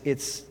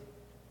 it's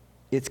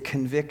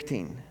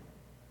convicting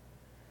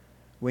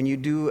when you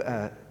do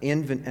an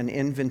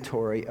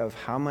inventory of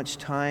how much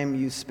time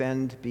you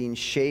spend being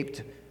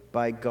shaped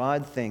by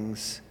God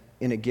things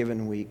in a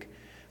given week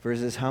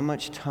versus how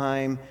much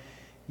time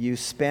you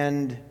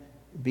spend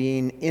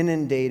being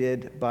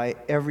inundated by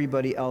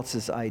everybody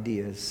else's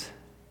ideas.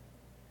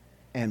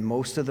 And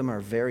most of them are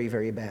very,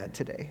 very bad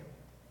today.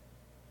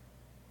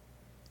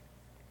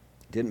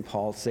 Didn't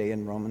Paul say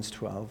in Romans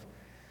 12,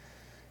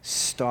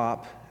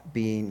 stop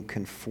being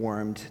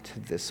conformed to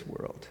this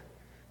world,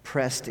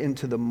 pressed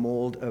into the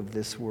mold of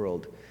this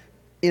world?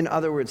 In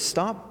other words,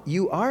 stop.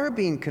 You are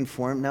being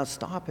conformed. Now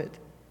stop it.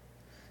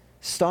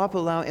 Stop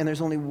allowing, and there's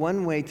only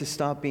one way to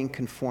stop being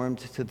conformed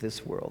to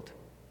this world.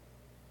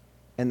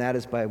 And that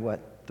is by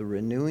what? The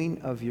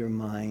renewing of your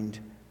mind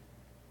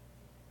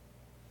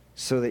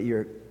so that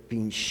you're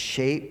being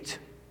shaped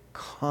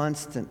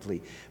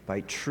constantly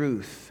by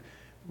truth,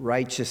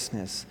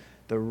 righteousness,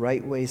 the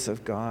right ways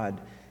of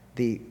God,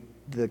 the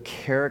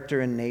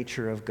character and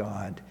nature of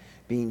God,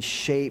 being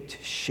shaped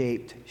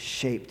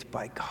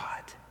by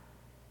God.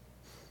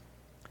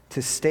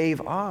 To stave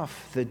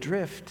off the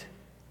drift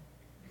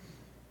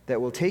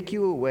that will take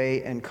you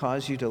away and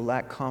cause you to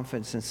lack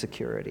confidence and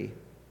security.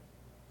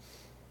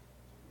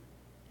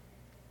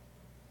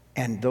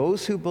 And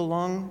those who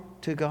belong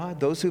to God,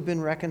 those who've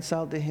been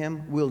reconciled to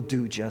Him, will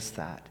do just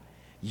that.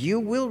 You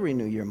will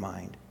renew your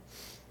mind.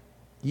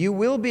 You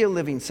will be a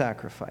living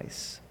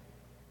sacrifice.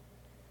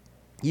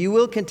 You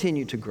will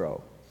continue to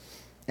grow.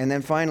 And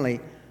then finally,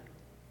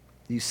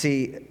 you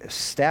see,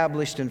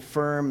 established and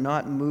firm,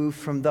 not moved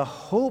from the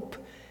hope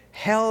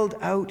held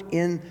out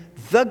in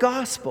the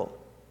gospel.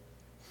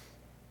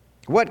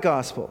 What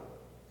gospel?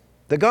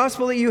 The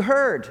gospel that you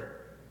heard.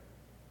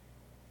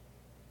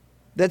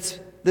 That's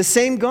the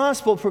same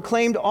gospel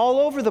proclaimed all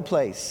over the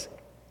place,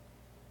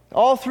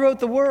 all throughout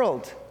the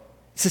world.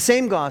 It's the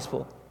same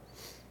gospel.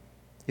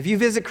 If you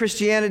visit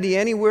Christianity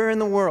anywhere in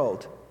the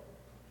world,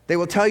 they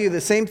will tell you the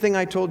same thing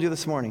I told you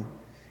this morning.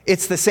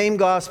 It's the same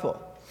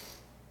gospel.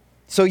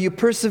 So you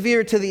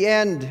persevere to the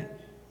end,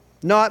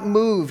 not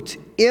moved,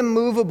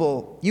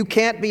 immovable. You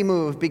can't be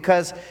moved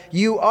because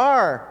you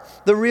are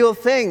the real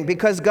thing,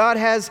 because God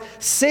has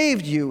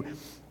saved you.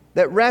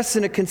 That rests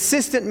in a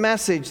consistent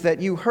message that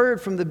you heard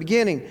from the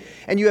beginning.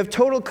 And you have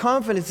total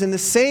confidence in the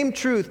same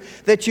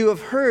truth that you have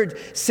heard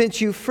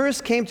since you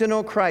first came to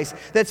know Christ.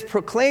 That's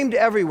proclaimed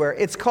everywhere.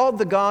 It's called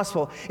the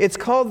gospel. It's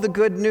called the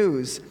good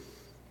news.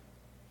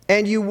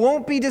 And you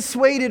won't be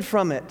dissuaded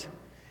from it.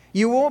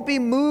 You won't be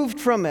moved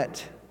from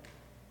it.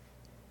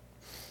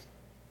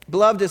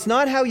 Beloved, it's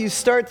not how you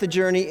start the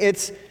journey.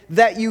 It's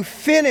that you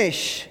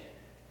finish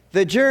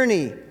the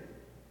journey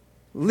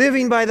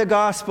living by the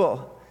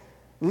gospel.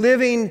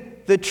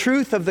 Living the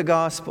truth of the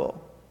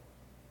gospel.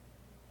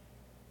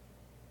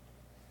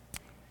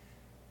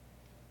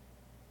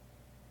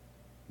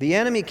 The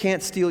enemy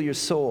can't steal your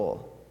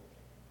soul,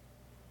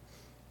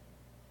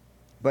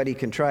 but he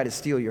can try to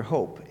steal your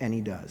hope, and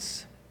he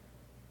does.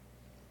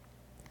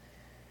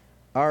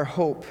 Our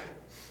hope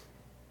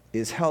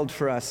is held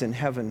for us in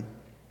heaven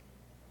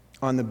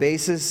on the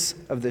basis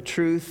of the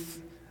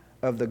truth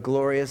of the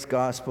glorious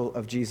gospel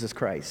of Jesus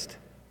Christ.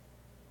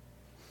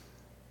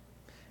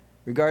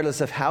 Regardless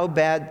of how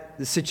bad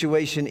the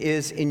situation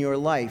is in your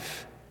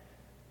life,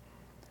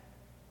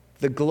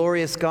 the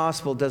glorious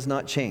gospel does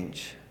not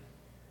change.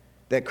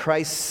 That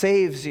Christ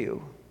saves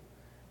you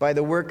by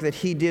the work that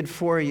He did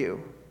for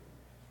you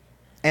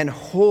and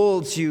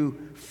holds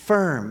you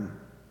firm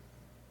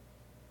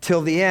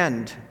till the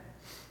end.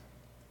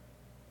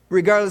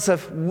 Regardless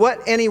of what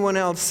anyone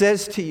else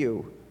says to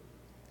you,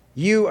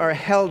 you are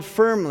held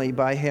firmly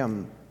by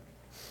Him.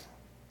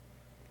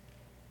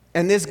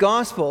 And this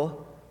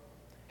gospel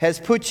has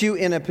put you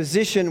in a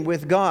position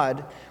with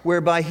God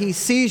whereby He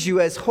sees you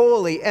as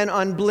holy and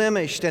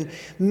unblemished and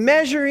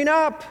measuring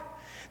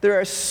up. There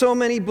are so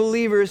many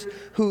believers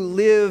who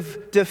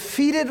live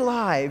defeated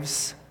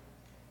lives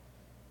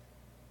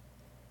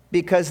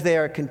because they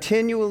are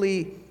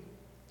continually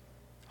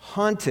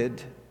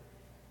haunted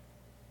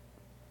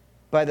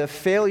by the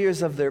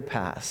failures of their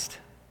past.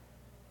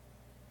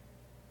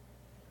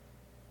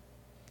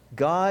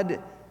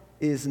 God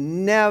is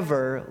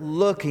never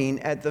looking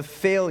at the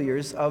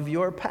failures of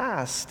your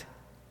past.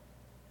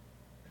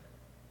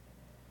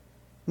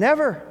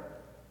 Never.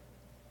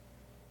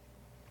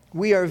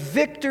 We are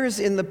victors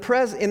in the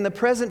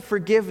present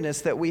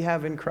forgiveness that we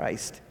have in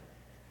Christ.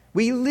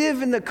 We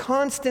live in the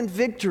constant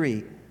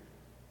victory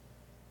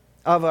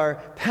of our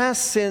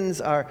past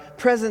sins, our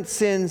present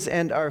sins,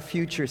 and our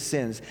future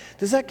sins.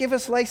 Does that give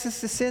us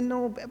license to sin?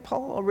 No,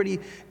 Paul already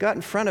got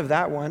in front of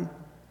that one.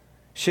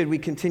 Should we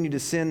continue to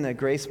sin that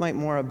grace might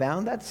more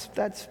abound?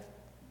 That's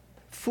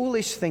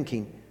foolish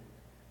thinking.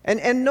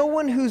 And no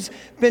one who's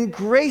been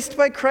graced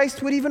by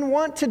Christ would even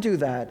want to do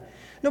that.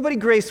 Nobody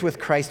graced with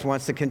Christ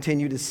wants to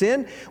continue to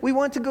sin. We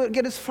want to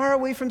get as far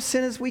away from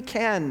sin as we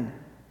can.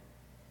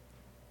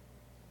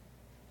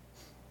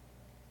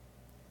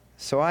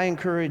 So I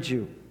encourage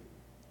you,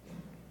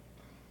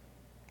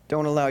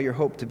 don't allow your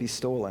hope to be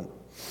stolen,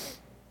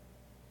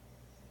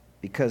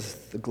 because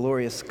the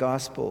glorious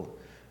gospel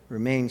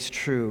remains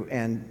true,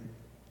 and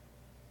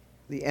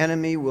the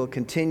enemy will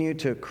continue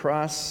to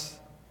cross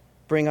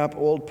bring up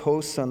old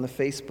posts on the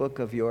Facebook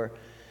of your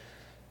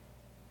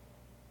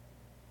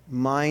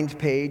mind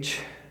page,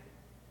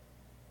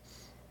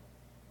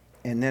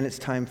 and then it's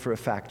time for a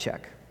fact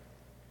check.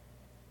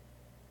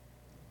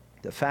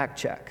 The fact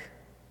check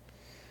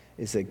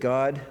is that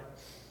God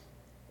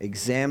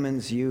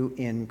examines you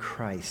in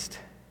Christ,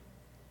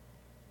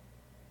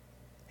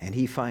 and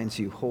He finds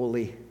you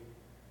holy,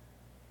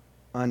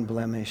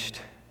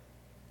 unblemished,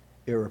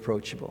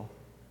 irreproachable.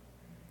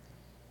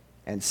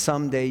 And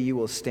someday you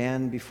will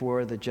stand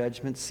before the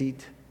judgment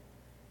seat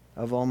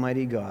of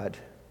Almighty God,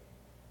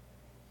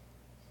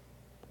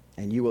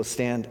 and you will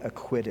stand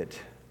acquitted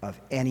of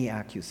any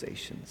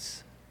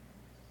accusations.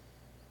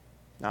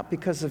 Not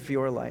because of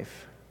your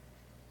life,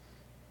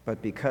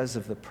 but because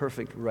of the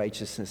perfect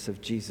righteousness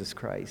of Jesus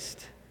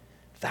Christ.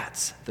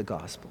 That's the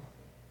gospel.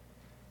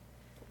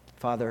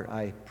 Father,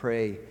 I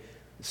pray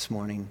this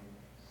morning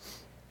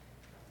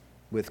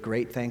with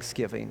great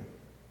thanksgiving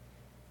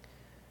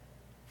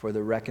for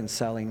the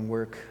reconciling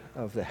work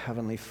of the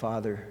Heavenly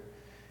Father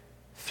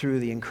through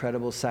the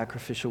incredible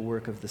sacrificial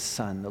work of the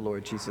Son, the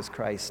Lord Jesus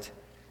Christ,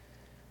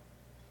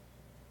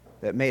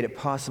 that made it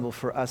possible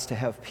for us to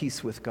have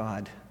peace with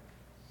God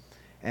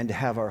and to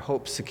have our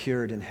hope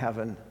secured in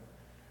heaven.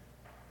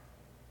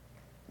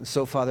 And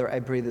so, Father,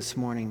 I pray this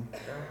morning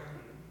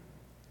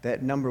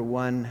that, number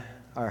one,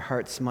 our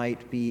hearts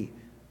might be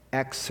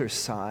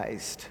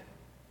exercised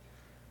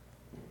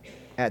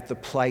at the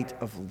plight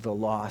of the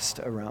lost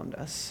around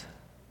us,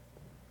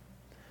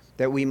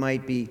 that we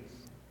might be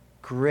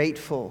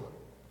grateful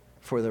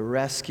for the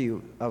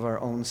rescue of our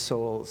own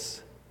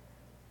souls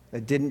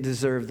that didn't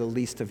deserve the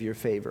least of your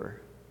favor,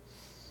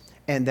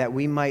 and that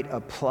we might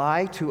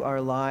apply to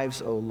our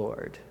lives, O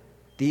Lord,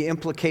 the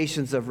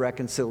implications of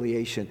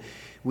reconciliation.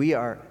 We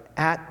are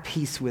at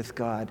peace with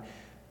God.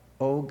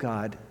 O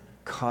God,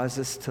 cause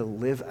us to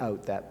live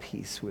out that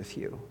peace with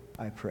you,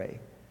 I pray.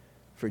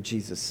 For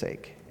Jesus'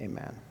 sake,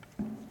 amen.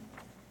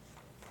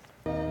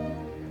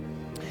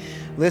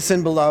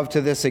 Listen, beloved,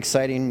 to this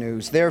exciting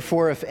news.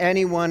 Therefore, if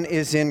anyone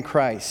is in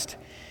Christ,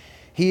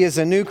 he is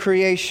a new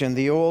creation.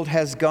 The old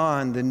has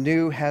gone, the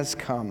new has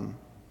come.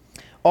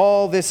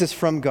 All this is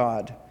from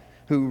God,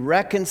 who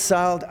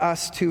reconciled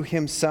us to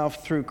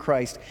himself through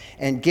Christ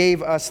and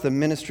gave us the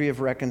ministry of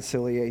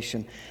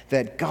reconciliation,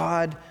 that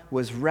God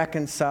was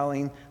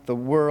reconciling the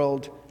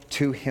world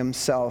to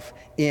himself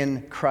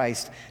in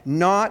Christ,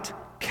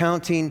 not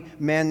counting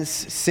men's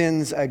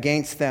sins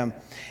against them.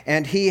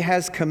 And he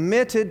has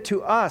committed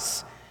to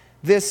us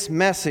this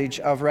message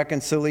of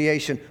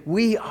reconciliation.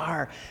 We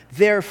are,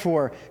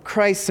 therefore,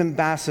 Christ's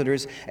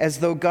ambassadors, as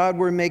though God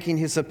were making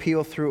his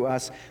appeal through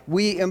us.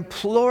 We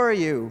implore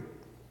you,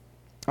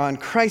 on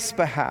Christ's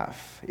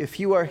behalf, if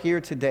you are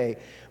here today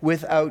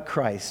without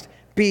Christ,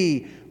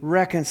 be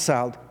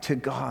reconciled to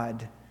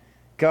God.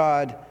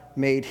 God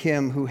made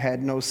him who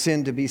had no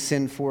sin to be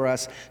sin for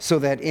us, so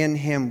that in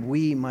him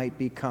we might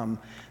become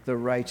the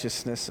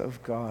righteousness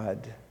of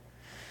God.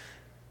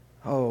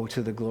 Oh,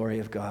 to the glory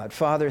of God.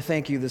 Father,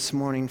 thank you this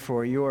morning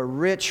for your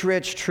rich,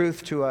 rich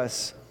truth to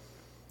us,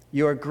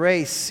 your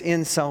grace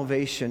in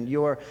salvation,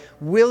 your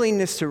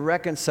willingness to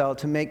reconcile,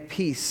 to make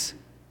peace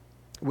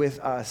with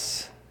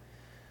us.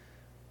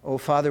 Oh,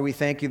 Father, we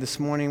thank you this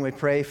morning. We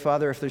pray,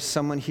 Father, if there's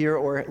someone here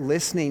or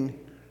listening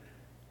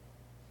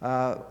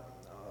over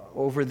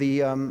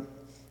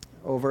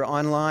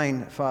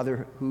online,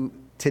 Father, who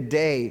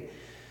today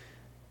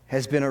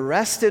has been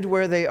arrested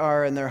where they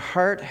are and their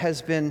heart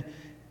has been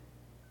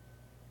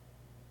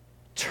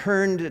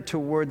turned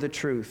toward the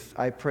truth,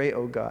 I pray,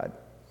 oh God,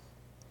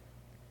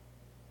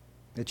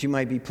 that you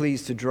might be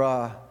pleased to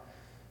draw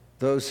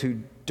those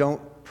who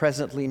don't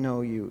presently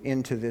know you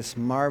into this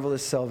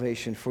marvelous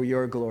salvation for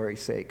your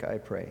glory's sake, I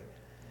pray.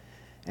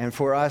 And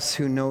for us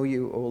who know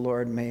you, O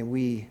Lord, may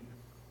we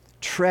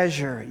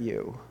treasure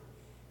you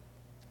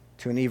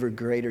to an even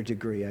greater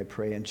degree, I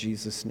pray in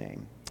Jesus'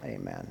 name.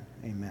 Amen.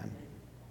 Amen.